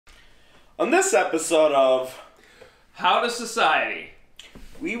On this episode of How to Society,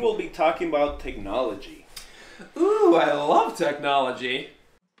 we will be talking about technology. Ooh, I love technology.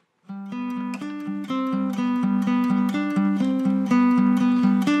 I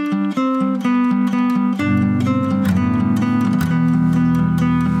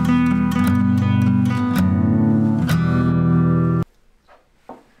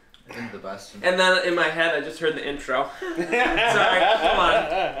think the best. And then in my head, I just heard the intro. Sorry, come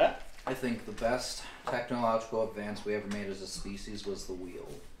on. I think the best technological advance we ever made as a species was the wheel.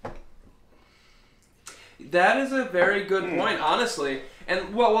 That is a very good point, honestly.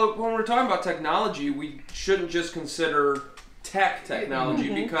 And well, when we're talking about technology, we shouldn't just consider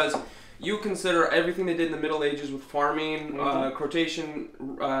technology because you consider everything they did in the Middle Ages with farming,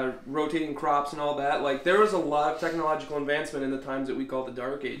 rotating crops and all that. Like, there was a lot of technological advancement in the times that we call the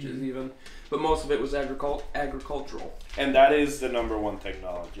Dark Ages even, but most of it was agricultural. And that is the number one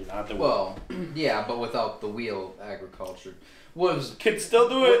technology, not the wheel. Well, yeah, but without the wheel, agriculture was... Could still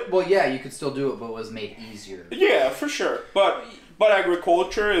do it. Well, yeah, you could still do it, but it was made easier. Yeah, for sure. But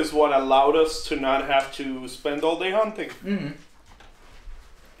agriculture is what allowed us to not have to spend all day hunting. Mm-hmm.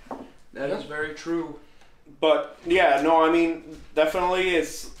 That is very true. But, yeah, no, I mean, definitely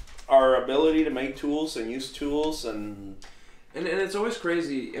it's our ability to make tools and use tools and it's always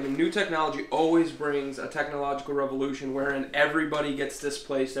crazy. I mean, new technology always brings a technological revolution wherein everybody gets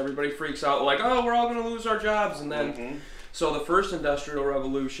displaced, everybody freaks out, like, oh, we're all going to lose our jobs, and then... So the first industrial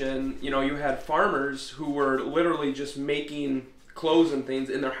revolution, you know, you had farmers who were literally just making clothes and things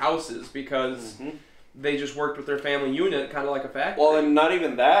in their houses because they just worked with their family unit, kind of like a factory. Well, and not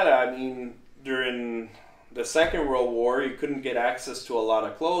even that. I mean, during the Second World War, you couldn't get access to a lot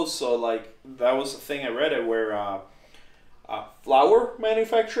of clothes. So, like, that was the thing I read it where flour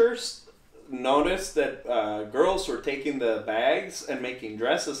manufacturers noticed that girls were taking the bags and making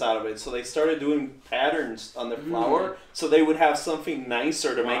dresses out of it. So they started doing patterns on the flour so they would have something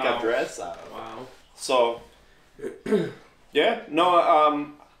nicer to make a dress out of. Wow. So, yeah.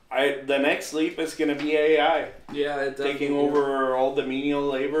 No, the next leap is going to be AI. Yeah, it taking over all the menial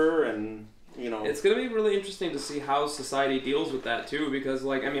labor and, you know. It's going to be really interesting to see how society deals with that, too, because,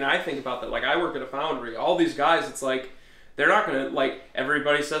 like, I mean, I think about that. Like, I work at a foundry. All these guys, it's like, they're not going to, like,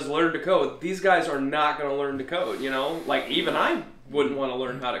 everybody says learn to code. These guys are not going to learn to code, you know? Like, even I wouldn't want to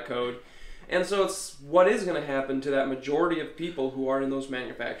learn how to code. And so it's what is going to happen to that majority of people who are in those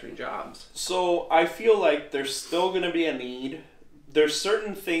manufacturing jobs. So I feel like there's still going to be a need. There's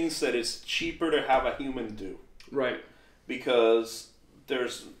certain things that it's cheaper to have a human do. Right. Because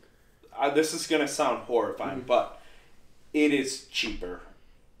there's... this is going to sound horrifying, but it is cheaper.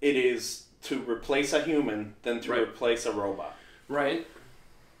 It is to replace a human than to replace a robot. Right.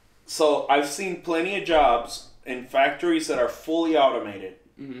 So I've seen plenty of jobs in factories that are fully automated.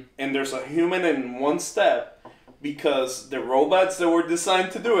 And there's a human in one step because the robots that were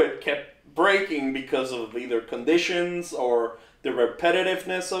designed to do it kept breaking because of either conditions or the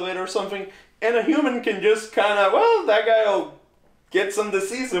repetitiveness of it or something. And a human can just kind of, well, that guy will get some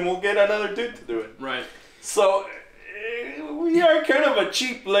disease and we'll get another dude to do it. Right. So we are kind of a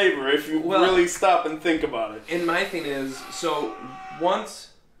cheap labor if you really stop and think about it. And my thing is, so once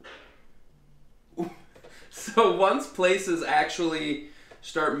places actually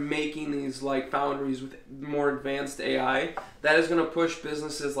start making these like foundries with more advanced AI, that is going to push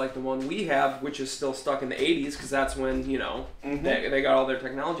businesses like the one we have, which is still stuck in the 80s, because that's when, you know, they got all their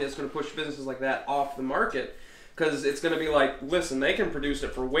technology. It's going to push businesses like that off the market. Because it's going to be like, listen, they can produce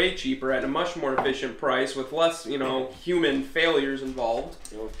it for way cheaper at a much more efficient price with less, you know, human failures involved.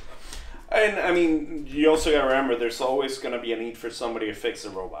 And, I mean, you also got to remember there's always going to be a need for somebody to fix a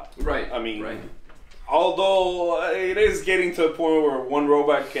robot. Right. I mean, although it is getting to a point where one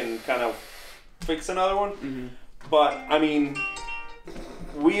robot can kind of fix another one. But, I mean,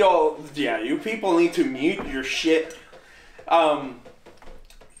 you people need to mute your shit.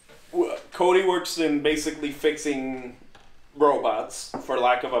 Cody works in basically fixing robots, for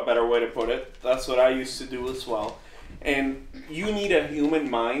lack of a better way to put it. That's what I used to do as well. And you need a human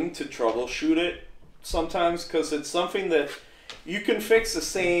mind to troubleshoot it sometimes, because it's something that you can fix the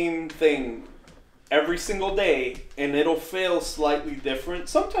same thing every single day and it'll fail slightly different.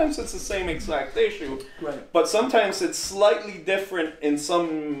 Sometimes it's the same exact issue, but sometimes it's slightly different in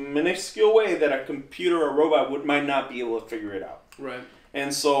some minuscule way that a computer or robot might not be able to figure it out. Right.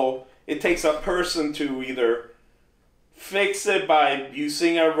 And so it takes a person to either fix it by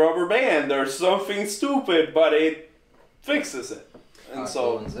using a rubber band or something stupid, but it fixes it. And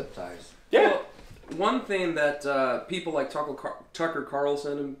and zip ties. Yeah. one thing that people like Tucker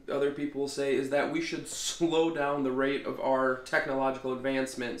Carlson and other people say is that we should slow down the rate of our technological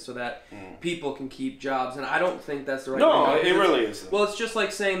advancement so that people can keep jobs, and I don't think that's the right No, way. it really isn't. Well, it's just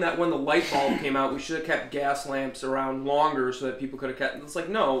like saying that when the light bulb came out, we should have kept gas lamps around longer so that people could have kept... It's like,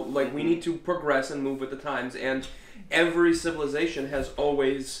 no, like we need to progress and move with the times, and every civilization has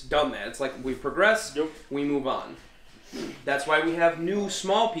always done that. It's like we progress, we move on. That's why we have new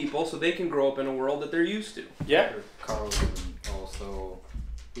small people, so they can grow up in a world that they're used to. Yeah. Carlson also,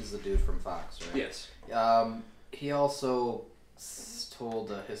 he's the dude from Fox, right? Yes. He also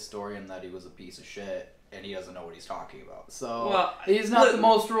told a historian that he was a piece of shit, and he doesn't know what he's talking about. So well, he's not the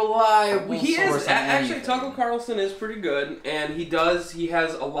most reliable he source is on actually anything. Tucker Carlson is pretty good, and he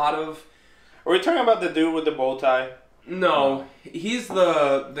has a lot of... Are we talking about the dude with the bow tie? No, he's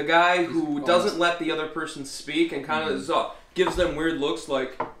the guy who doesn't let the other person speak and kind of gives them weird looks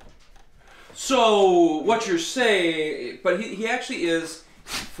like, so what you're saying, but he actually is,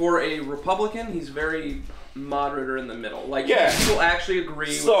 for a Republican, he's very moderate or in the middle. Like, people actually agree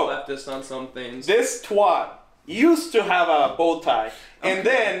with leftists on some things. This twat used to have a bow tie, and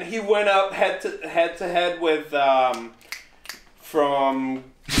then he went up head to head with, from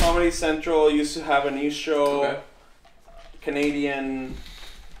Comedy Central, used to have a news show. Okay. Canadian.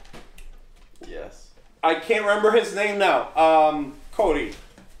 Yes. I can't remember his name now. Cody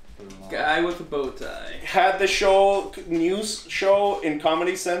Guy with a bow tie. had the news show in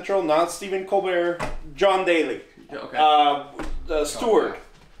Comedy Central. Not Stephen Colbert, John Daly. Okay. The Stewart.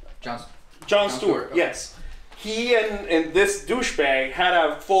 John Stewart. Okay. Yes. He and this douchebag had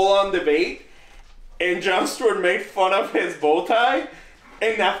a full-on debate, and John Stewart made fun of his bow tie,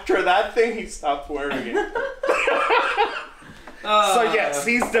 and after that thing, he stopped wearing it. So yes,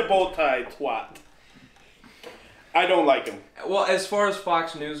 he's the bow tie twat. I don't like him. Well, as far as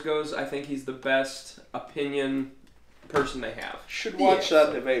Fox News goes, I think he's the best opinion person they have. Should watch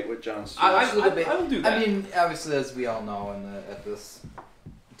that debate with John Stewart. I will do that. I mean, obviously, as we all know, at this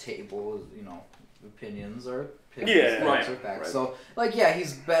table, opinions are opinions, facts are facts. Right. So, like, yeah,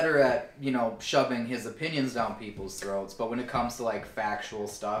 he's better at shoving his opinions down people's throats. But when it comes to like factual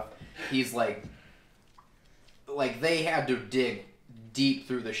stuff, he's like they had to dig deep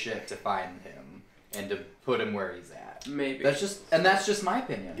through the shit to find him and to put him where he's at. Maybe that's just my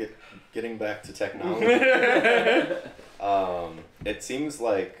opinion. Getting back to technology, it seems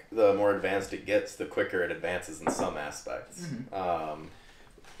like the more advanced it gets, the quicker it advances in some aspects. Mm-hmm.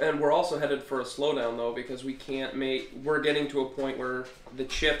 And we're also headed for a slowdown, though, because we're getting to a point where the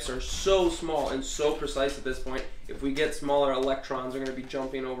chips are so small and so precise at this point. If we get smaller, electrons are going to be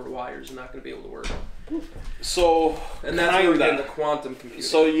jumping over wires and not going to be able to work. So, And that's where we get into quantum computing.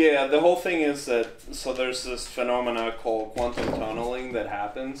 So yeah, the whole thing is that there's this phenomena called quantum tunneling that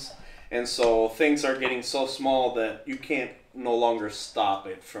happens, and so things are getting so small that you can't no longer stop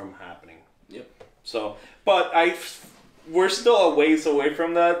it from happening. Yep. So, but we're still a ways away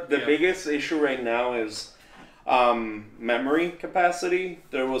from that. The biggest issue right now is memory capacity.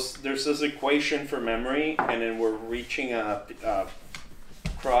 There's this equation for memory, and then we're reaching a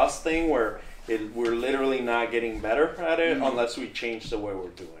cross thing where we're literally not getting better at it unless we change the way we're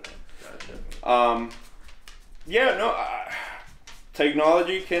doing it. Gotcha.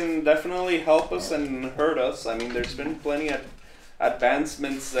 Technology can definitely help us and hurt us. I mean, there's been plenty of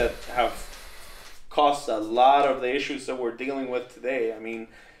advancements that have caused a lot of the issues that we're dealing with today. I mean,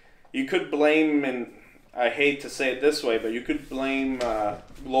 you could blame, and I hate to say it this way, but you could blame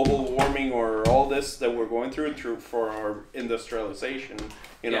global warming or all this that we're going through for our industrialization.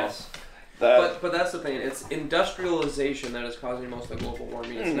 Yes. But that's the thing. It's industrialization that is causing most of the global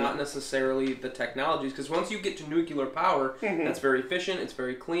warming. It's not necessarily the technologies, because once you get to nuclear power, that's very efficient, it's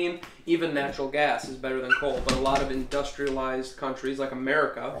very clean. Even natural gas is better than coal. But a lot of industrialized countries like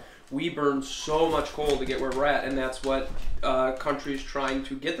America, we burn so much coal to get where we're at, and that's what countries trying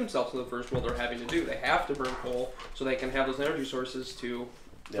to get themselves to the first world are having to do. They have to burn coal so they can have those energy sources to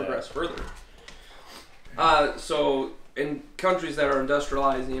progress further. So in countries that are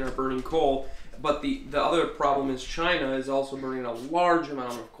industrializing are burning coal, but the other problem is China is also burning a large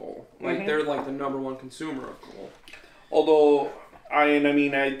amount of coal. Like they're like the #1 consumer of coal. Although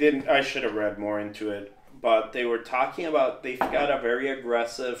I should have read more into it, but they were talking about they've got a very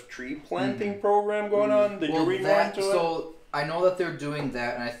aggressive tree planting program going on. Did you read more into it? So I know that they're doing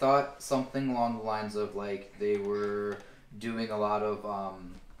that, and I thought something along the lines of like they were doing a lot of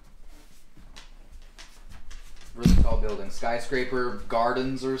really tall buildings, skyscraper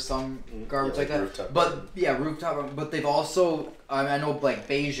gardens or some garbage like that. Rooftop But garden. yeah, rooftop. But they've also I know like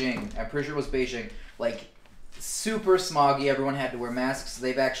Beijing. I'm pretty sure it was Beijing. Like super smoggy. Everyone had to wear masks.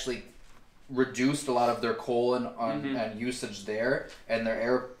 They've actually reduced a lot of their coal and usage there, and their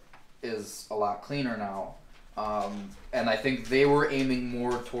air is a lot cleaner now. And I think they were aiming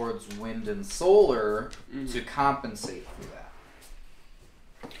more towards wind and solar to compensate for that.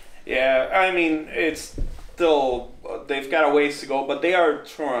 Yeah, I mean, it's still, they've got a ways to go, but they are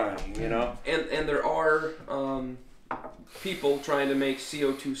trying, you know? And there are people trying to make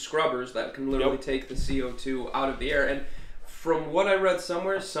CO2 scrubbers that can literally take the CO2 out of the air. And from what I read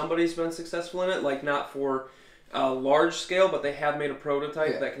somewhere, somebody's been successful in it, like not for large scale, but they have made a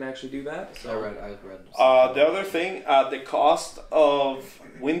prototype that can actually do that. So. I read. The other thing, the cost of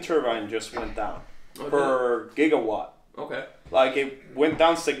wind turbine just went down per gigawatt. Okay. Like, it went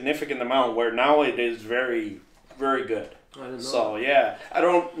down significant amount, where now it is very, very good. I didn't know. So, yeah. I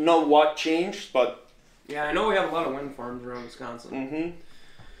don't know what changed, but... Yeah, I know we have a lot of wind farms around Wisconsin. Mm-hmm.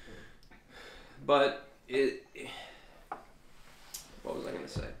 But what was I going to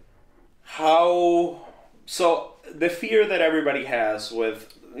say? So, the fear that everybody has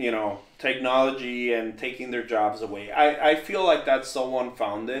with, you know, technology and taking their jobs away, I feel like that's so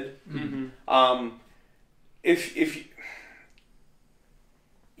unfounded. Mm-hmm. If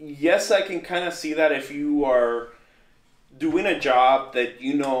yes, I can kind of see that if you are doing a job that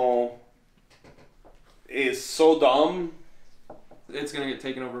you know is so dumb. It's going to get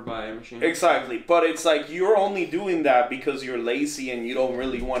taken over by a machine. Exactly. But it's like you're only doing that because you're lazy and you don't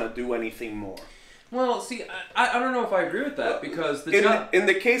really want to do anything more. Well, see, I don't know if I agree with that, because in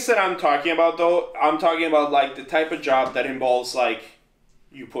the case that I'm talking about, though, I'm talking about like the type of job that involves like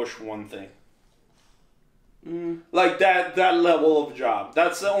you push one thing. Like that level of job.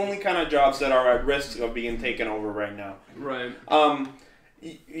 That's the only kind of jobs that are at risk of being taken over right now. Right.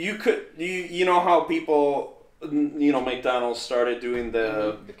 You know how people, you know, McDonald's started doing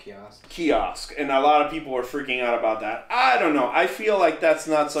the kiosk, and a lot of people were freaking out about that. I don't know. I feel like that's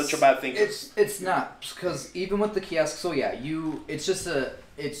not such a bad thing. It's not, because even with the kiosk, so yeah,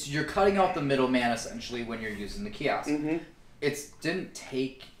 you're cutting out the middleman essentially when you're using the kiosk. Mm-hmm. It didn't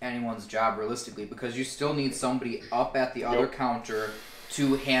take anyone's job realistically, because you still need somebody up at the other counter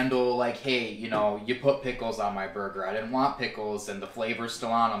to handle, like, hey, you know, you put pickles on my burger. I didn't want pickles, and the flavor's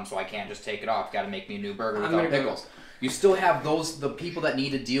still on them, so I can't just take it off. Got to make me a new burger without pickles. You still have the people that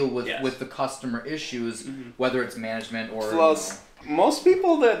need to deal with the customer issues, whether it's management or... Plus, most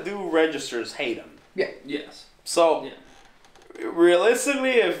people that do registers hate them. Yeah. Yes. So... Yeah.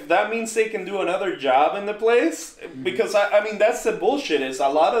 Realistically, if that means they can do another job in the place, because I mean that's the bullshit, is a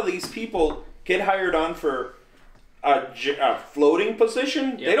lot of these people get hired on for a floating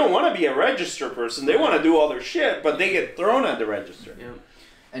position. They don't want to be a register person. They want to do other shit, but they get thrown at the register. Yeah.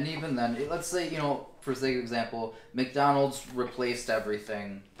 And even then, let's say, you know, for sake of example, McDonald's replaced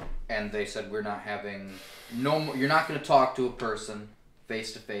everything, and they said we're not having you're not going to talk to a person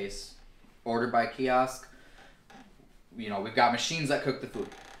face to face, order by kiosk. You know, we've got machines that cook the food.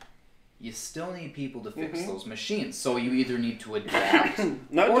 You still need people to fix those machines. So you either need to adapt, or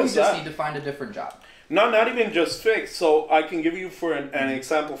you just need to find a different job. Not even just fix. So I can give you for an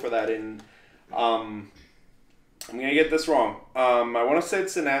example for that. I'm gonna get this wrong. I want to say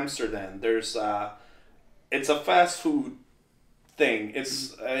it's in Amsterdam. There's it's a fast food thing.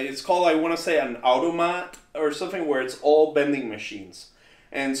 It's called, I want to say, an automat or something, where it's all vending machines.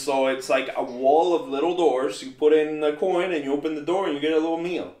 And so it's like a wall of little doors. You put in a coin and you open the door and you get a little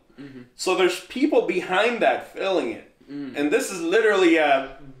meal. So there's people behind that filling it. And this is literally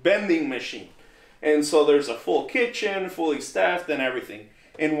a vending machine. And so there's a full kitchen, fully staffed and everything.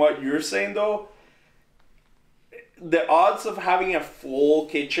 And what you're saying, though, the odds of having a full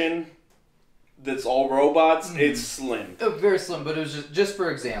kitchen that's all robots, it's slim. Very slim, but it was just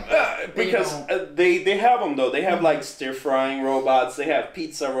for example. Because they have them, though. They have like stir-frying robots. They have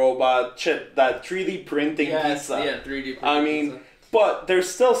pizza robot, that 3D printing pizza. Yeah, 3D printing I mean, pizza. But there's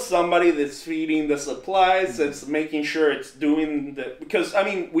still somebody that's feeding the supplies, that's making sure it's doing the... Because, I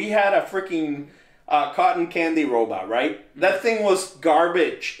mean, we had a freaking cotton candy robot, right? That thing was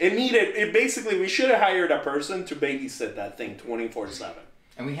garbage. It basically, we should have hired a person to babysit that thing 24/7.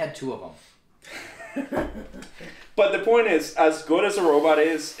 And we had 2 of them. But the point is, as good as a robot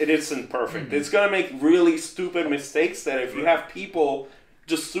is, it isn't perfect. It's going to make really stupid mistakes that if you have people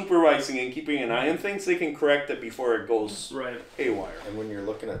just supervising and keeping an eye on things, they can correct it before it goes haywire. And when you're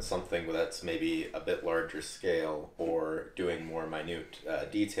looking at something that's maybe a bit larger scale or doing more minute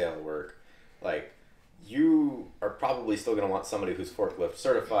detail work, like, you are probably still going to want somebody who's forklift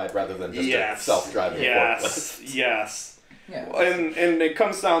certified rather than just a self-driving forklift. Yes. Yeah. And it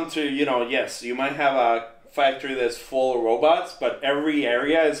comes down to, you know, yes, you might have a factory that's full of robots, but every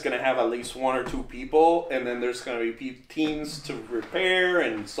area is going to have at least 1 or 2 people, and then there's going to be teams to repair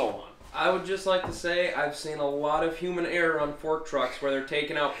and so on. I would just like to say I've seen a lot of human error on fork trucks where they're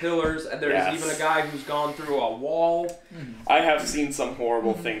taking out pillars. There's Yes. even a guy who's gone through a wall. I have seen some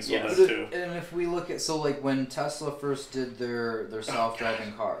horrible things Yes. with it too. And if we look at, so like when Tesla first did their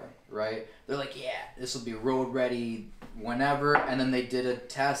self-driving car, right? They're like, yeah, this will be road ready whenever, and then they did a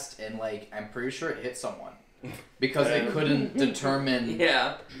test and like I'm pretty sure it hit someone because they couldn't determine.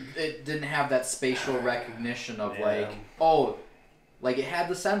 Yeah. It didn't have that spatial recognition of Yeah. like, oh, like it had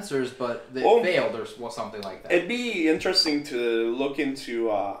the sensors, but it Oh. failed or something like that. It'd be interesting to look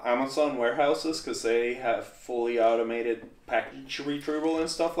into Amazon warehouses because they have fully automated package retrieval and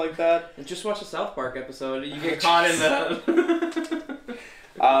stuff like that. And just watch the South Park episode. You get caught in the.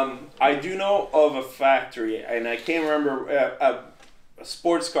 I do know of a factory, and I can't remember a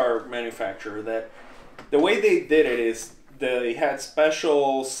sports car manufacturer that the way they did it is they had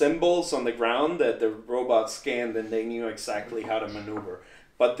special symbols on the ground that the robot scanned, and they knew exactly how to maneuver.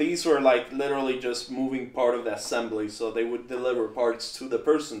 But these were like literally just moving part of the assembly, so they would deliver parts to the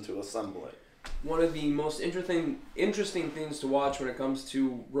person to assemble it. One of the most interesting things to watch when it comes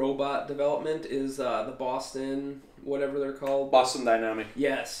to robot development is the Boston, whatever they're called. Boston Dynamic.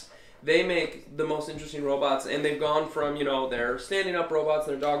 Yes. They make the most interesting robots, and they've gone from, their standing up robots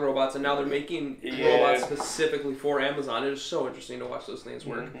and their dog robots, and now they're making robots specifically for Amazon. It is so interesting to watch those things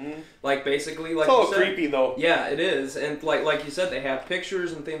work. Mm-hmm. Like, basically, like It's a you little said, creepy though. yeah, it is. And like you said, they have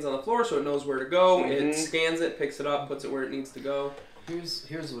pictures and things on the floor so it knows where to go. Mhm. It scans it, picks it up, puts it where it needs to go. Here's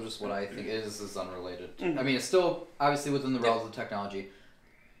just what I think. This is unrelated. Mhm. I mean, it's still obviously within the realms of technology.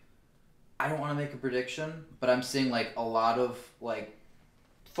 I don't want to make a prediction, but I'm seeing like a lot of like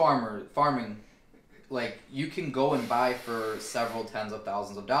farming. Like you can go and buy for several tens of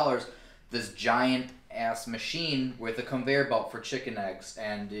thousands of dollars this giant ass machine with a conveyor belt for chicken eggs,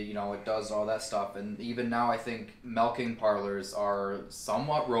 and it does all that stuff. And even now, I think milking parlors are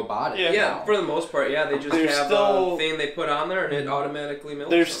somewhat robotic. Yeah. Yeah, now. for the most part, yeah. They just There's have still- a thing they put on there and it automatically milks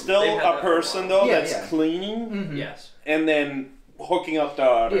There's them. still They've had a that for person while. though Yeah, that's yeah. cleaning Mhm. Yes. and then hooking up the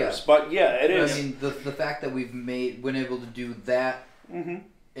others. Yeah. But yeah, it But is. I mean, the fact that we've been able to do that, Mm-hmm.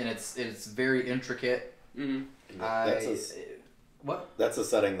 and it's very intricate. Mm-hmm. That's What? that's a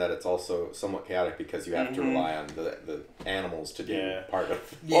setting that it's also somewhat chaotic because you have to Mhm. rely on the animals to do Yeah. part of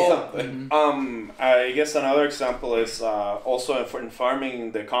Yeah. something. Mhm. I guess another example is also in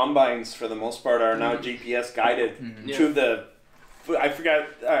farming, the combines for the most part are now GPS guided Mhm. Yeah. to the. I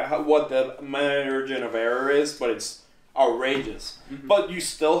forgot what the margin of error is, but it's outrageous. Mhm. But you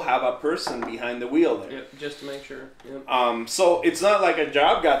still have a person behind the wheel there. Yep, just to make sure. Yep. So it's not like a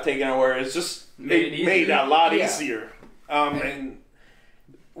job got taken away. It's just Made it made easier. a lot Yeah. easier. And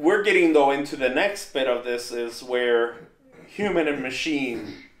we're getting though into the next bit of this is where human and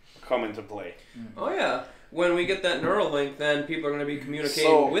machine come into play. Oh yeah. When we get that Neuralink, then people are going to be communicating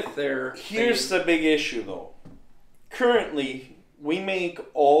So, with their. Here's thing. the big issue though. Currently, we make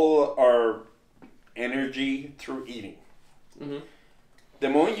all our energy through eating. Mhm. The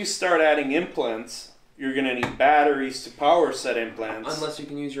moment you start adding implants, you're gonna need batteries to power said implants. Unless you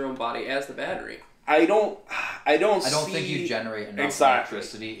can use your own body as the battery. I don't I don't see think you generate enough Exactly.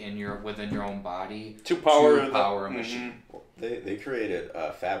 electricity within your own body to power to the- power a Mhm. machine. They created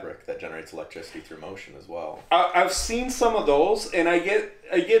a fabric that generates electricity through motion as well. I've seen some of those, and I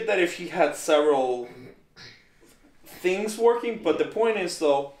get that if you had several things working, but the point is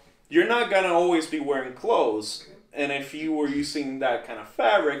though, you're not gonna always be wearing clothes, and if you were using that kind of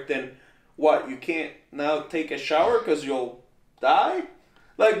fabric, then what? You can't now take a shower because you'll die.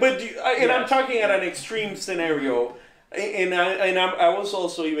 Like, but I'm Yes. talking at an extreme scenario, and I was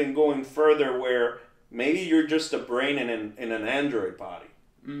also even going further where maybe you're just a brain in an android body.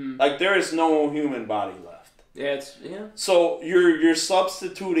 Mm. Like there is no human body left. Yeah, yeah. So you're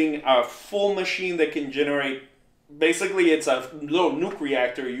substituting a full machine that can generate. Basically, it's a little nuke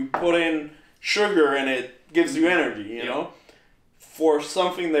reactor. You put in sugar and it gives you energy. You know, for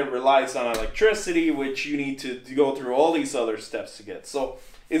something that relies on electricity, which you need to go through all these other steps to get. So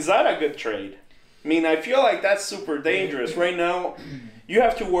is that a good trade? I mean, I feel like that's super dangerous right now. You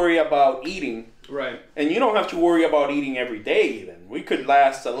have to worry about eating. Right. And you don't have to worry about eating every day. Even we could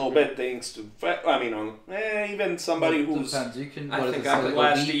last a little bit thanks to. Even somebody Well, it who's. depends. You can. I what is think it, I so could like a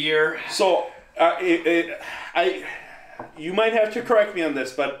last a week? year. So, you might have to correct me on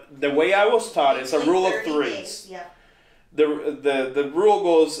this, but the way I was taught is a Like rule of 30 threes. days, yeah. The rule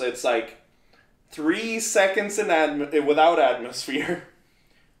goes, it's like 3 seconds without atmosphere,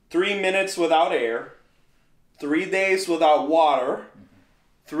 3 minutes without air, 3 days without water,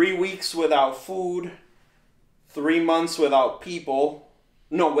 3 weeks without food, 3 months without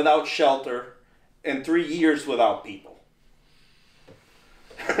without shelter, and 3 years without people.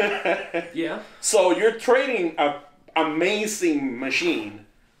 Yeah. So you're trading a amazing machine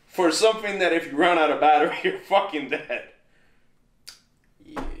for something that if you run out of battery, you're fucking dead.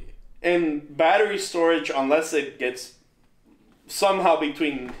 Yeah. And battery storage, unless it gets somehow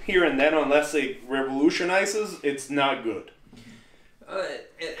between here and then, unless it revolutionizes, it's not good.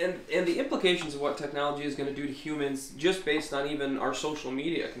 And the implications of what technology is going to do to humans, just based on even our social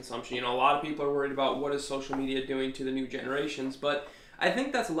media consumption. You know, a lot of people are worried about what is social media doing to the new generations, but I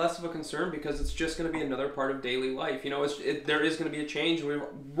think that's less of a concern because it's just going to be another part of daily life. You know, there is going to be a change.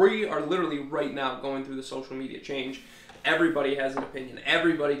 We are literally right now going through the social media change. Everybody has an opinion.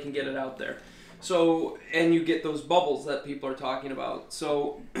 Everybody can get it out there. So, and you get those bubbles that people are talking about.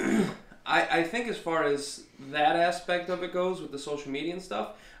 So, I think as far as that aspect of it goes with the social media and stuff,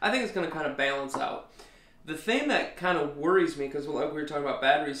 I think it's going to kind of balance out. The thing that kind of worries me, because like we were talking about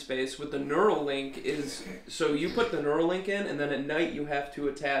battery space, with the Neuralink is, so you put the Neuralink in, and then at night you have to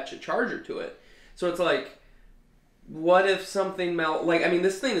attach a charger to it. So it's like, what if something like, I mean,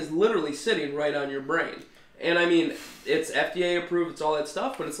 this thing is literally sitting right on your brain. And I mean, it's FDA approved, it's all that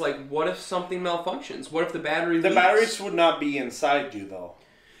stuff, but it's like, what if something malfunctions? What if the battery leaks? The batteries would not be inside you, though.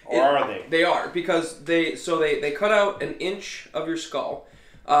 Or are they? They are, because they cut out an inch of your skull.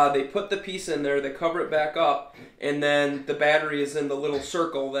 They put the piece in there, they cover it back up, and then the battery is in the little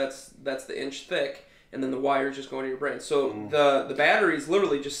circle that's the inch thick, and then the wire's just going to your brain. So the battery is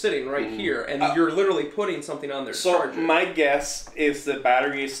literally just sitting right here, and you're literally putting something on there to charge it. So my guess is the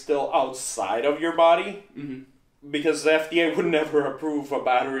battery is still outside of your body, because the FDA would never approve a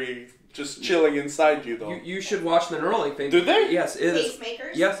battery just chilling inside you, though. You should watch the Neuralink thing. Do they? Yes, it is.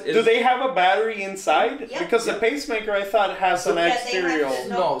 Pacemakers? Yes, it Do is. they have a battery inside? Yep. Because the pacemaker, I thought, has an Yeah, they exterior. have to-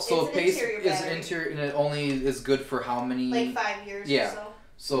 No, so it's an pace interior is battery. interior, and it only is good for how many? Like 5 years Yeah. or so.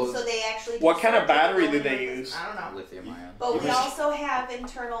 So So they actually. do What kind of start to battery go do in they with- use? I don't know. lithium ion. But we also have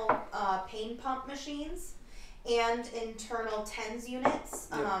internal pain pump machines and internal TENS units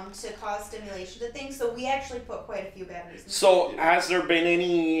to cause stimulation to things. So we actually put quite a few batteries in. So, has there been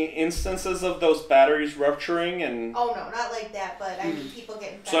any instances of those batteries rupturing and... Oh no, not like that, but I mean people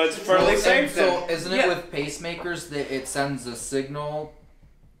get infected. So it's fairly And safe so then. isn't it Yeah. with pacemakers that it sends a signal?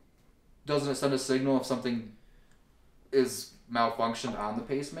 Doesn't it send a signal if something is malfunctioned on the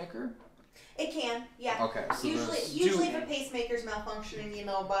pacemaker? It can, yeah. Okay, so Usually if a pacemaker's malfunctioning, you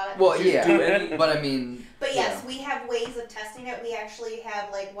know about it. well, yeah, do any- but I mean, But yes, we have ways of testing it. We actually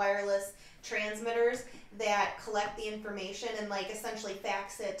have like wireless transmitters that collect the information and like essentially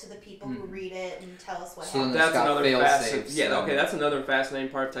fax it to the people who read it and tell us what So then happened. it's That's got another fail-safes, fascinating. Yeah, so- okay, that's another fascinating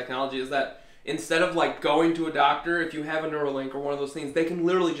part of technology is that instead of like going to a doctor, if you have a Neuralink or one of those things, they can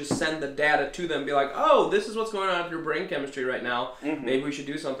literally just send the data to them, and be like, oh, this is what's going on with your brain chemistry right now. Maybe we should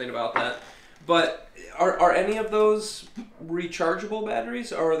do something about that. But are any of those rechargeable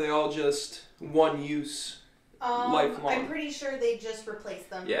batteries, or are they all just one use? Lifelong. I'm pretty sure they just replace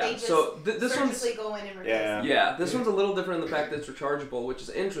them. Yeah. They just So this one's surgically go in and replace Yeah. them. yeah, this one's a little different in the fact that it's rechargeable, which is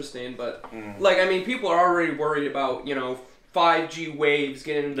interesting. But like, I mean, people are already worried about 5G waves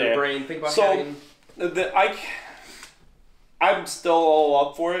getting into their Yeah. brain. Think about So- having. I'm still all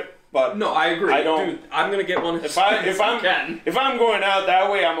up for it, but No, I agree. I don't- Dude, I'm gonna get one if I'm going out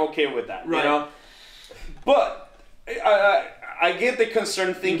that way, I'm okay with that. Right. You know, but I get the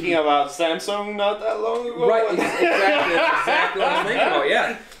concern thinking about Samsung not that long ago. Right, exactly. That's exactly what I was thinking about.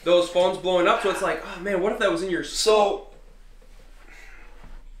 Yeah, those phones blowing up. So it's like, oh man, what if that was in your So,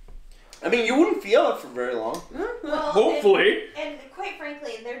 I mean, you wouldn't feel it for very long. Well, Hopefully. And quite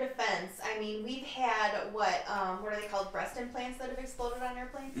frankly, in their defense, I mean, we've had what are they called? Breast implants that have exploded on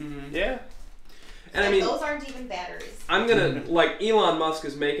airplanes. Yeah. And I Like, mean, those aren't even batteries. I'm gonna like Elon Musk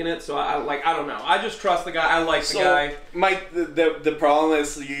is making it, so I don't know. I just trust the guy. I like the guy. The problem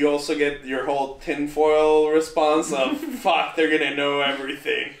is you also get your whole tinfoil response of fuck, they're gonna know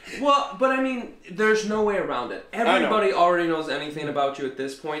everything. Well, but I mean, there's no way around it. Everybody already knows anything about you at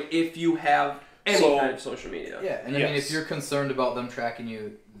this point if you have any kind of social media. yeah, and I mean, Yes. if you're concerned about them tracking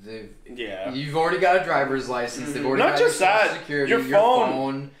you, Yeah. you've already got a driver's license. They've already Not got just your social that, security, your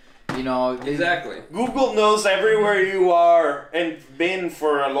phone. Exactly. Google knows everywhere you are and been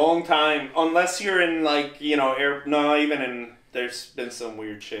for a long time, unless you're in there's been some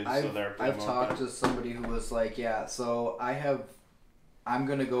weird shit. I've talked to somebody who was like, yeah, so I'm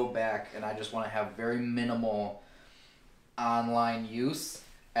gonna go back and I just want to have very minimal online use,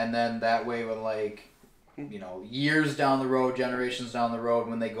 and then that way when years down the road, generations down the road,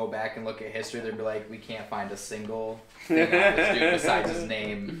 when they go back and look at history, they'll be like, we can't find a single thing on this dude besides his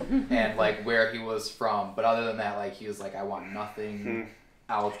name and like where he was from. But other than that, like he was like, I want nothing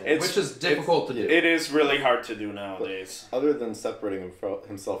out there, It's- which is difficult to do. It is really hard to do nowadays. Other than separating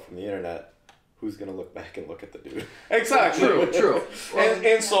himself from the internet, who's gonna look back and look at the dude? Exactly. True.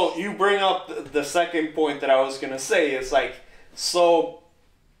 And so you bring up the second point that I was gonna say is like, so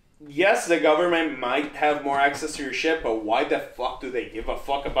yes, the government might have more access to your shit, but why the fuck do they give a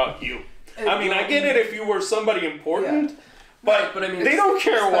fuck about you? I mean, I get it if you were somebody important, but But I mean, they don't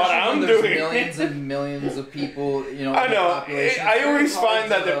care what Especially I'm when there's doing. millions and millions of people, you know. I in the know. population. I It's very always hard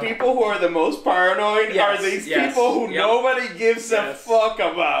find that to- the people who are the most paranoid Yes, are these yes, people who yep. nobody gives a Yes. fuck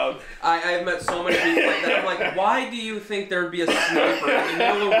about. I've met so many people like that. I'm like, why do you think there'd be a sniper in the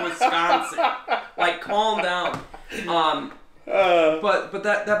middle of Wisconsin? Like, calm down. But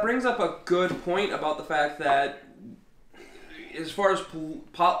that brings up a good point about the fact that as far as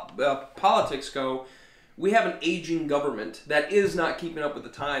politics go, we have an aging government that is not keeping up with the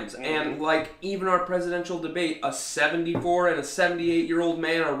times. And like even our presidential debate, a 74 and a 78-year-old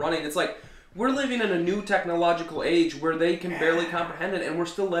man are running. It's like we're living in a new technological age where they can barely comprehend it, and we're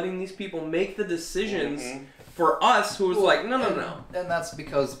still letting these people make the decisions for us who's like, no. And that's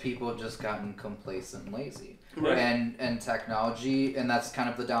because people have just gotten complacent and lazy. Right. And technology, and that's kind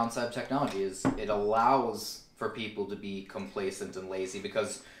of the downside of technology, is it allows for people to be complacent and lazy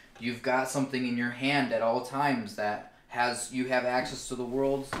because you've got something in your hand at all times that you have access to the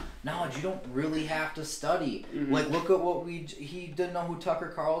world's knowledge. You don't really have to study. Like, look at what he didn't know who Tucker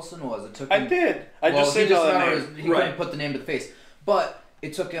Carlson was. It took him, I did. I just he didn't know the remembered name. he couldn't put the name to the face. But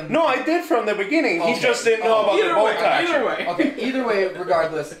it took him... No, I did from the beginning. He Okay. just didn't know about the bow tie. either way. Okay, either way,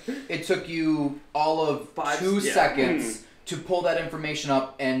 regardless, it took you all of 2 seconds to pull that information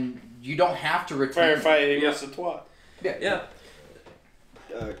up, and you don't have to retain Verify it. he was a twat. Yeah.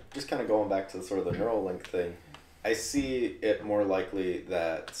 Just kind of going back to sort of the Neuralink thing, I see it more likely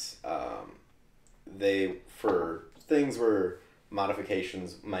that for things where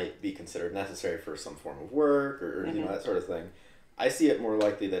modifications might be considered necessary for some form of work or you know that sort of thing, I see it more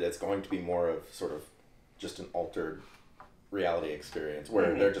likely that it's going to be more of sort of just an altered reality experience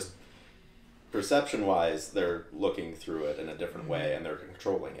where they're just perception-wise they're looking through it in a different way and they're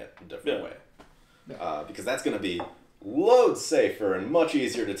controlling it in a different way. Because that's going to be loads safer and much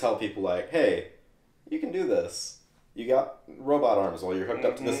easier to tell people like, hey, you can do this. You got robot arms while you're hooked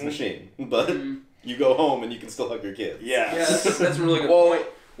up to this machine, but you go home and you can still hug your kids. Yeah. Yeah, that's a really good point.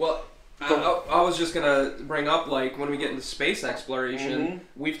 Well, I was just gonna bring up, like, when we get into space exploration,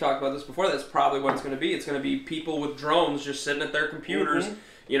 we've talked about this before. That's probably what it's gonna be. It's gonna be people with drones just sitting at their computers.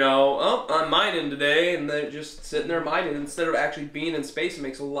 You know, oh, I'm mining today, and they're just sitting there mining instead of actually being in space. It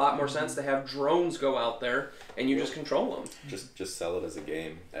makes a lot more sense to have drones go out there and you just control them. Just sell it as a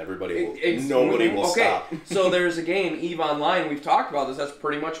game. Everybody will. Nobody will stop. So there's a game, EVE Online. We've talked about this. That's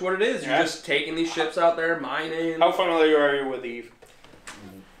pretty much what it is. You're just taking these ships out there, mining. How familiar are you with EVE?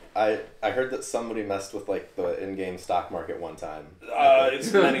 I heard that somebody messed with like the in-game stock market one time.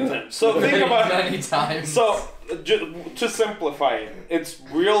 It's many times. So think about many times. So to simplify it, it's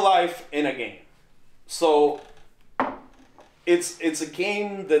real life in a game. So it's a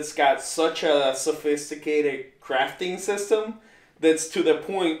game that's got such a sophisticated crafting system that's to the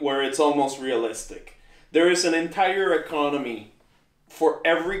point where it's almost realistic. There is an entire economy for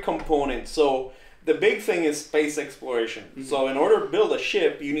every component. So the big thing is space exploration. So in order to build a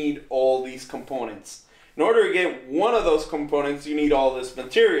ship, you need all these components. In order to get one of those components, you need all this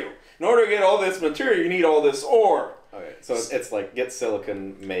material. In order to get all this material, you need all this ore. Okay, so it's like get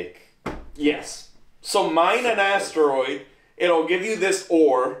silicon, make... Yes. So mine an asteroid, it'll give you this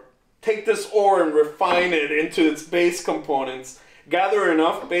ore, take this ore and refine it into its base components, gather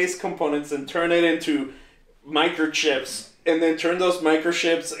enough base components and turn it into microchips, and then turn those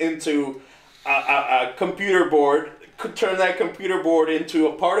microchips into a computer board, turn that computer board into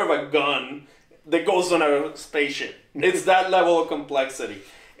a part of a gun that goes on a spaceship. It's that level of complexity.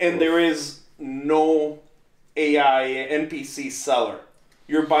 And there is no AI NPC seller.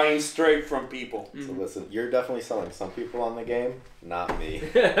 You're buying straight from people. So listen, you're definitely selling some people on the game, not me.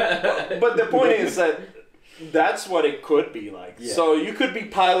 But the point is that that's what it could be like. Yeah. So you could be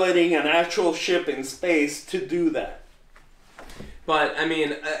piloting an actual ship in space to do that. But, I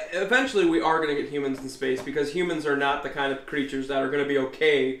mean, eventually we are going to get humans in space because humans are not the kind of creatures that are going to be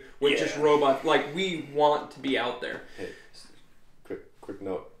okay with just robots. Like, we want to be out there. Hey, quick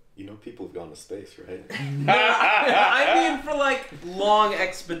note. You know people have gone to space, right? I mean, for, like, long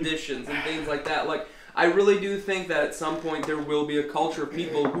expeditions and things like that. Like, I really do think that at some point there will be a culture of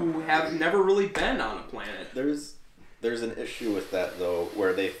people who have never really been on a planet. There's an issue with that, though,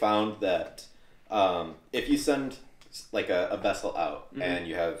 where they found that if you send like a vessel out and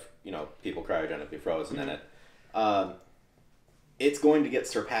you have, you know, people cryogenically frozen in it, it's going to get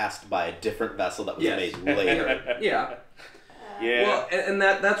surpassed by a different vessel that was Yes. made later. Yeah. Yeah. Well, and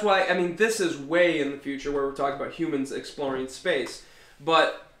that's why, I mean, this is way in the future where we're talking about humans exploring space,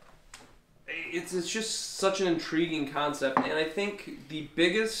 but it's just such an intriguing concept, and I think the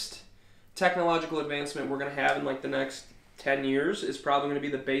biggest technological advancement we're going to have in like the next 10 years is probably going to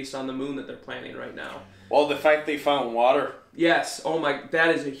be the base on the moon that they're planning right now. Well, the fact they found water. Yes, oh my,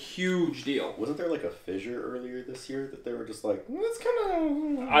 that is a huge deal. Wasn't there like a fissure earlier this year that they were just like, it's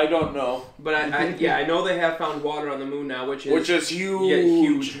kind of... I don't know. But I know they have found water on the moon now, which is huge. yeah,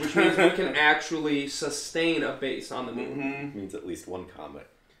 huge, which means we can actually sustain a base on the moon. Mhm. means at least one comet.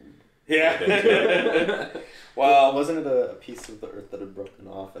 Yeah. Well, wasn't it a piece of the Earth that had broken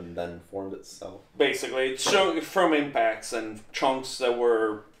off and then formed itself? Basically, it's from impacts and chunks that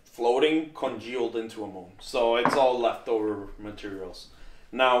were floating congealed into a moon. So it's all leftover materials.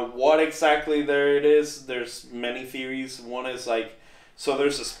 Now, what exactly there it is, there's many theories. One is like, so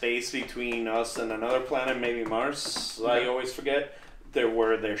there's a space between us and another planet, maybe Mars. I always forget.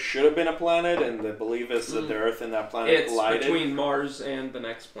 There should have been a planet, and the belief is that the Earth and that planet It's collided. between Mars and the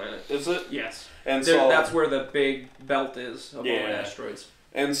next planet. Is it? Yes. And There- so that's where the big belt is of all the Yeah. asteroids.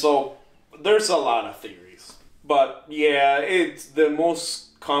 And so there's a lot of theories. But yeah, it's the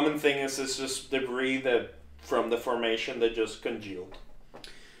most common thing is it's just debris that from the formation that just congealed.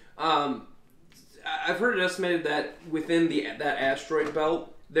 I've heard it estimated that within that asteroid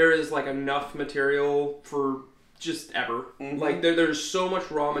belt, there is like enough material for just ever. Mhm. Like there's so much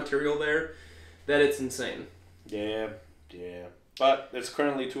raw material there that it's insane. Yeah. But it's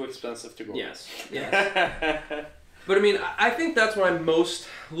currently too expensive to go. Yes. But I mean, I think that's what I'm most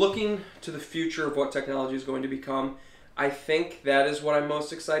looking to the future of what technology is going to become. I think that is what I'm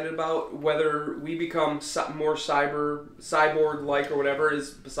most excited about. Whether we become more cyborg-like or whatever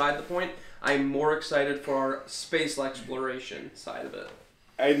is beside the point. I'm more excited for our space exploration side of it.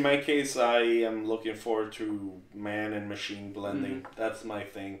 In my case, I am looking forward to man and machine blending. Mm-hmm. That's my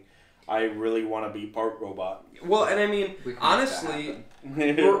thing. I really want to be part robot. Well, and I mean, We can make that honestly,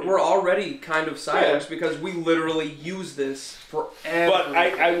 happen. we're already kind of cyborgs because we literally use this for everything.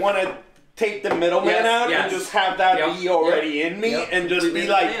 But I want to take the middleman Yes, out yes. and just have that Yep, be already in me Yep, and just completely be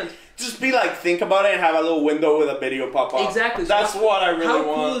like, understand. think about it and have a little window with a video pop up. Exactly. So That's what I really How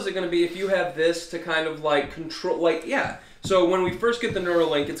want. cool is it going to be if you have this to kind of like control, like, yeah. So when we first get the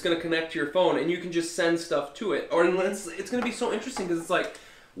Neuralink, it's going to connect to your phone and you can just send stuff to it. Or it's going to be so interesting because it's like,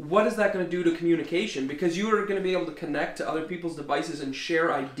 what is that going to do to communication? Because you are going to be able to connect to other people's devices and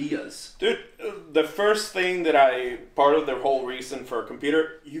share ideas. Dude, the first thing part of the whole reason for a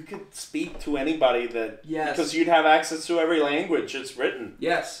computer, you could speak to anybody that, Yes. because you'd have access to every language it's written.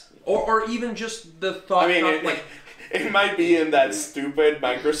 Yes. Or even just the thought, I mean, like, it might be in that stupid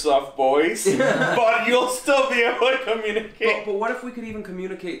Microsoft voice, but you'll still be able to communicate. but what if we could even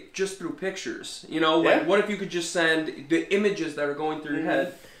communicate just through pictures? You know, like Yeah. what if you could just send the images that are going through your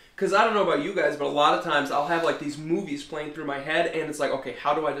head? Because I don't know about you guys, but a lot of times I'll have like these movies playing through my head, and it's like, okay,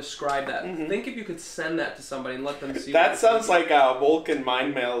 how do I describe that? Think if you could send that to somebody and let them see. That what sounds like a Vulcan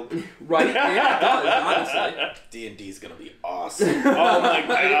mind meld. right. Yeah, it does, honestly. D&D's gonna be awesome. Oh my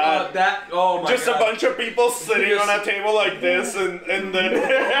god. Oh my Just god. a bunch of people sitting on a table like this, and then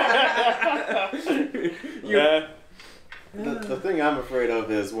yeah. The thing I'm afraid of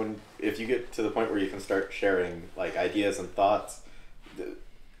is if you get to the point where you can start sharing like ideas and thoughts,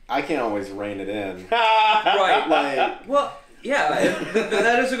 I can't always rein it in. Right. Like, Well, yeah,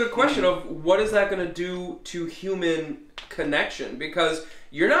 that is a good question of what is that going to do to human connection? Because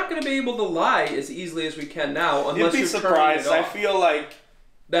you're not going to be able to lie as easily as we can now unless You'd be you're surprised. turning it I off. feel like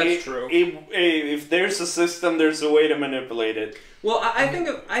That's true. If there's a system, there's a way to manipulate it. Well, I think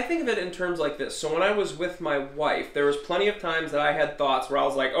of it in terms like this. So when I was with my wife, there was plenty of times that I had thoughts where I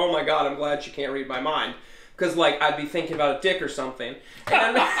was like, "Oh my god, I'm glad she can't read my mind," because like I'd be thinking about a dick or something,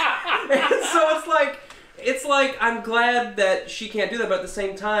 and, and so it's like I'm glad that she can't do that, but at the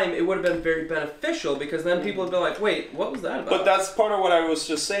same time, it would have been very beneficial because then people would be like, "Wait, what was that about?" But that's part of what I was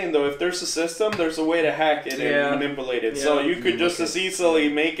just saying, though. If there's a system, there's a way to hack it Yeah. and manipulate it. Yeah. So you could just as easily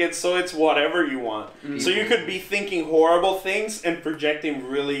make it so it's whatever you want. So you could be thinking horrible things and projecting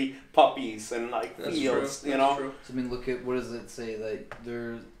really puppies and like That's feels, true. you That's know? true. So, I mean, look at what does it say? Like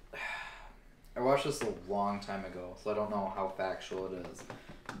there's, I watched this a long time ago, so I don't know how factual it is,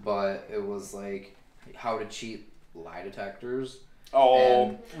 but it was like how to cheat lie detectors. Oh,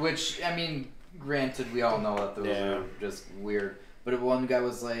 And, which I mean, granted, we all know that those Yeah. are just weird. But one guy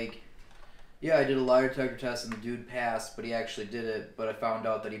was like, "Yeah, I did a lie detector test and the dude passed, but he actually did it. But I found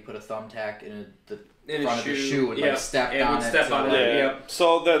out that he put a thumbtack in the In front his of his shoe and yeah. like stepped And on would it." step so on it. that- yeah. Yep.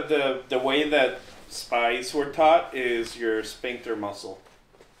 So the way that spies were taught is your sphincter muscle.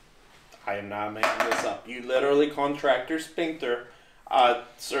 I am not making this up. You literally contract your sphincter at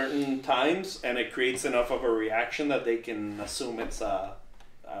certain times, and it creates enough of a reaction that they can assume it's a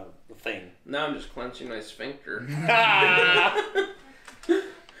thing. Now I'm just clenching my sphincter.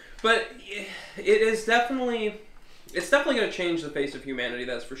 But it is definitely, it's definitely going to change the face of humanity,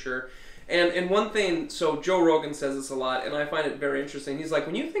 that's for sure. And one thing, so Joe Rogan says this a lot, and I find it very interesting. He's like,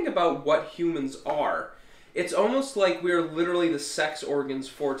 when you think about what humans are, it's almost like we're literally the sex organs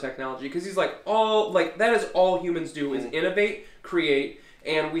for technology. Because he's like, that is all humans do, is innovate, create,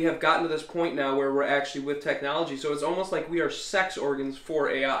 and we have gotten to this point now where we're actually with technology. So it's almost like we are sex organs for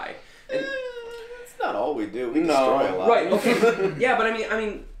AI. And, That's not all we do. We destroy a lot. right, okay. Yeah, but I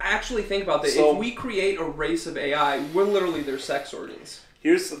mean, actually think about this. So- if we create a race of AI, we're literally their sex organs.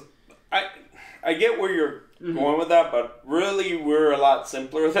 Here's the, I get where you're going with that, but really we're a lot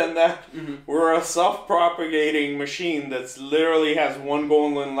simpler than that. We're a self-propagating machine that's literally has one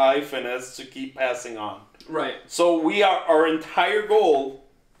goal in life and has to keep passing on. Right. So we are, our entire goal,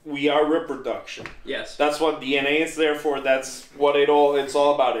 we are reproduction. Yes. That's what DNA is there for. That's what it's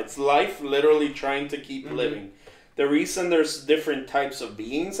all about. It's life literally trying to keep living. The reason there's different types of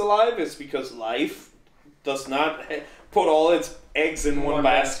beings alive is because life does not put all its eggs in one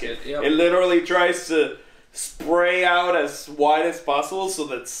basket. Yep. It literally tries to spray out as wide as possible so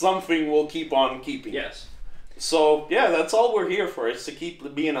that something will keep on keeping. Yes. So, yeah, that's all we're here for, is to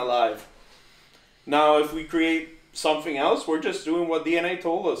keep being alive. Now, if we create something else, we're just doing what DNA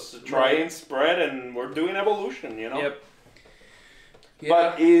told us to try and spread, and we're doing evolution, you know? Yep. Yeah.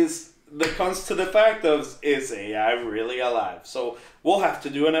 But comes to the fact of, is AI really alive? So we'll have to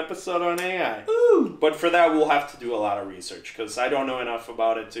do an episode on AI. Ooh. But for that, we'll have to do a lot of research, because I don't know enough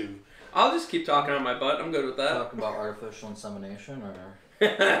about it to... I'll just keep talking on my butt. I'm good with that. Talk about artificial insemination, or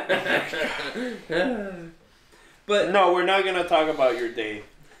But No, we're not going to talk about your day.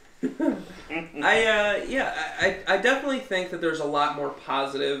 I definitely think that there's a lot more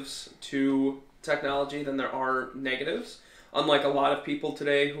positives to technology than there are negatives. Unlike a lot of people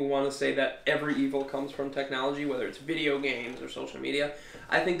today who want to say that every evil comes from technology, whether it's video games or social media,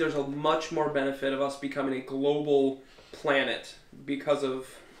 I think there's a much more benefit of us becoming a global planet because of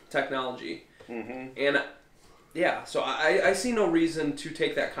technology. And yeah, so I see no reason to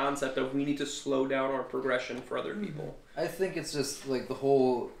take that concept of we need to slow down our progression for other people. I think it's just like the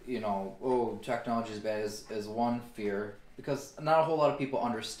whole, technology is bad is one fear, because not a whole lot of people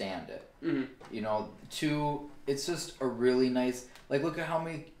understand it. Two, it's just a really nice, like, look at how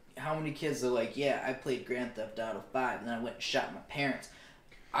many kids are like, yeah, I played Grand Theft Auto 5 and then I went and shot my parents.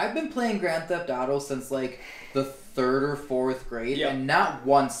 I've been playing Grand Theft Auto since like the 3rd or 4th grade, and not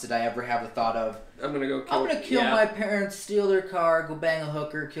once did I ever have the thought of, I'm gonna kill my parents, steal their car, go bang a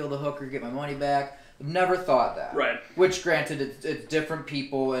hooker, kill the hooker, get my money back. I've never thought that. Right. Which, granted, it's different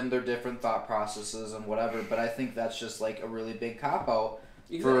people and their different thought processes and whatever, but I think that's just like a really big cop-out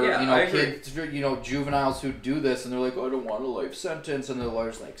for, kids, juveniles who do this, and they're like, oh, I don't want a life sentence, and the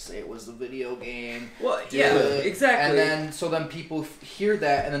lawyer's like, say it was the video game. Well, do yeah, it. exactly. And then people hear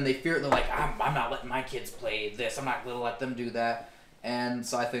that, and then they fear it, and they're like, I'm not letting my kids play this, I'm not going to let them do that. And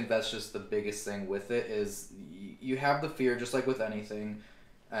so I think that's just the biggest thing with it, is you have the fear, just like with anything,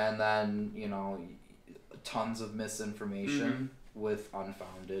 and then, tons of misinformation with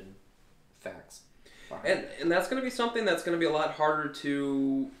unfounded facts. And that's going to be something that's going to be a lot harder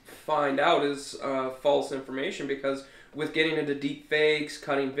to find out is false information, because with getting into deep fakes,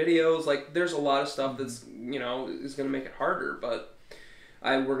 cutting videos, like there's a lot of stuff that's, is going to make it harder, but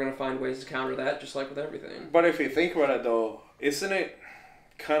we're going to find ways to counter that, just like with everything. But if you think about it, though, isn't it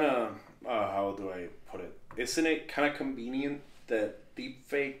kind of, how do I put it? Isn't it kind of convenient that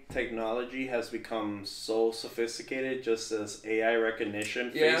deepfake technology has become so sophisticated, just as AI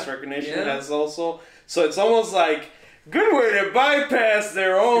recognition, face recognition has also? So it's almost like, good way to bypass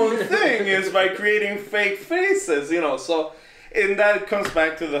their own thing is by creating fake faces, So, and that comes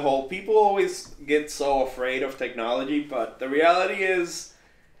back to the whole, people always get so afraid of technology, but the reality is,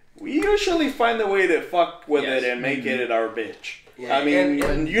 we usually find a way to fuck with it and make it our bitch. Yeah. I mean,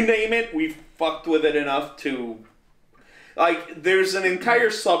 and you name it, we've fucked with it enough to... Like, there's an entire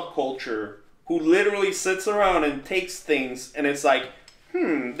subculture who literally sits around and takes things, and it's like,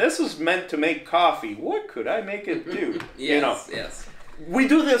 this was meant to make coffee. What could I make it do? Yes. We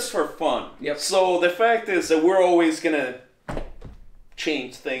do this for fun. Yep. So the fact is that we're always going to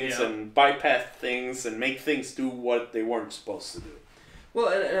change things and bypass things and make things do what they weren't supposed to do. Well,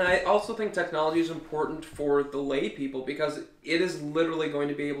 and I also think technology is important for the lay people, because it is literally going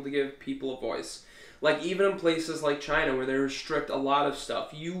to be able to give people a voice. like even in places like China where they restrict a lot of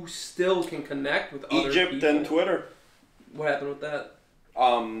stuff, you still can connect with other Egypt people. and Twitter. What happened with that?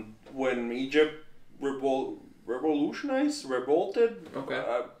 When Egypt revolted,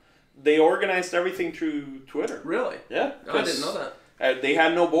 Okay. they organized everything through Twitter. Really? Yeah. Oh, I didn't know that. They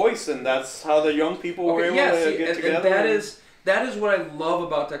had no voice, and that's how the young people were able to get together. And that is what I love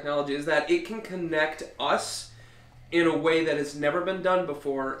about technology, is that it can connect us in a way that has never been done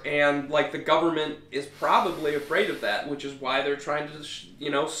before, and like the government is probably afraid of that, which is why they're trying to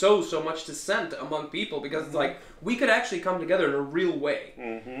sow so much dissent among people, because it's like we could actually come together in a real way.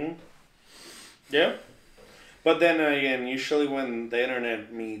 Mm-hmm. Yeah. But then again, usually when the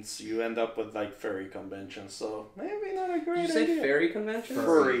internet meets, you end up with like furry conventions, so maybe not a great Did you say idea. fairy convention?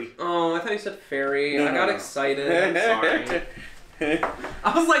 Furry. Oh, I thought you said fairy. No, I got no. excited. I'm sorry.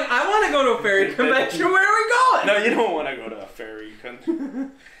 I was like, I want to go to a fairy convention. Where are we going? No, you don't want to go to a fairy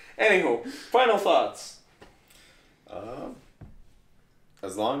convention. Anywho, final thoughts.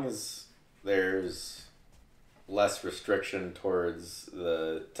 As long as there's less restriction towards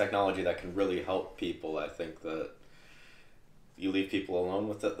the technology that can really help people, I think that you leave people alone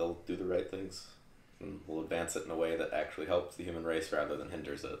with it, they'll do the right things. And we'll advance it in a way that actually helps the human race rather than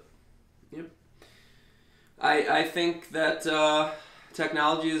hinders it. Yep. I think that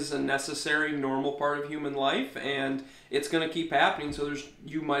technology is a necessary, normal part of human life, and it's going to keep happening, so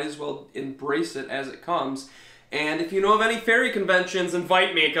you might as well embrace it as it comes. And if you know of any fairy conventions,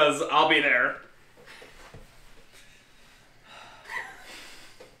 invite me, because I'll be there.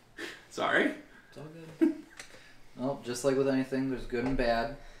 Sorry? It's all good. Well, just like with anything, there's good and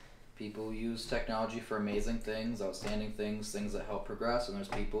bad. People use technology for amazing things, outstanding things, things that help progress, and there's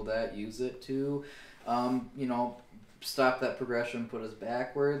people that use it to, stop that progression, put us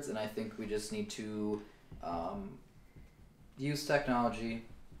backwards, and I think we just need to use technology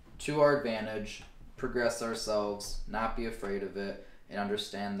to our advantage, progress ourselves, not be afraid of it, and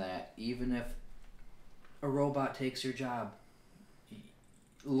understand that even if a robot takes your job,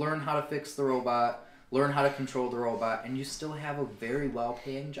 learn how to fix the robot, learn how to control the robot, and you still have a very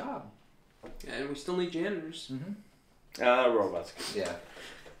well-paying job. Yeah, and we still need janitors. Mm-hmm. Robots. Yeah.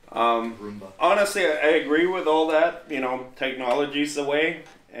 Roomba. Honestly, I agree with all that. Technology's the way,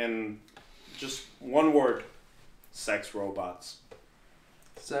 and just one word: sex robots.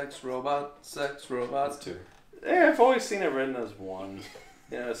 Sex robot, sex robots. That's two. Yeah, I've always seen it written as one.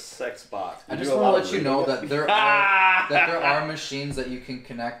 Sex bot. I just want to let you know that there are machines that you can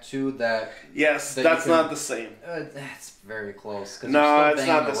connect to that. Yes, that that's you can- not the same. That's very close. 'Cause No, you're it's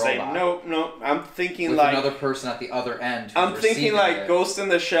still not banging the a same. robot No. I'm thinking with like another person at the other end. who's I'm thinking receiving like it. Ghost in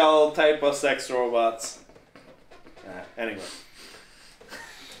the Shell type of sex robots. Anyway.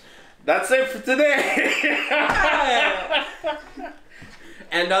 That's it for today.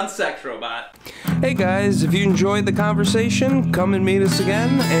 And on Sex Robot. Hey guys, if you enjoyed the conversation, come and meet us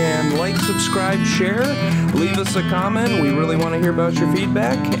again, and like, subscribe, share, leave us a comment. We really want to hear about your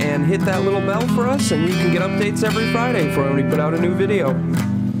feedback, and hit that little bell for us, and you can get updates every Friday for when we put out a new video.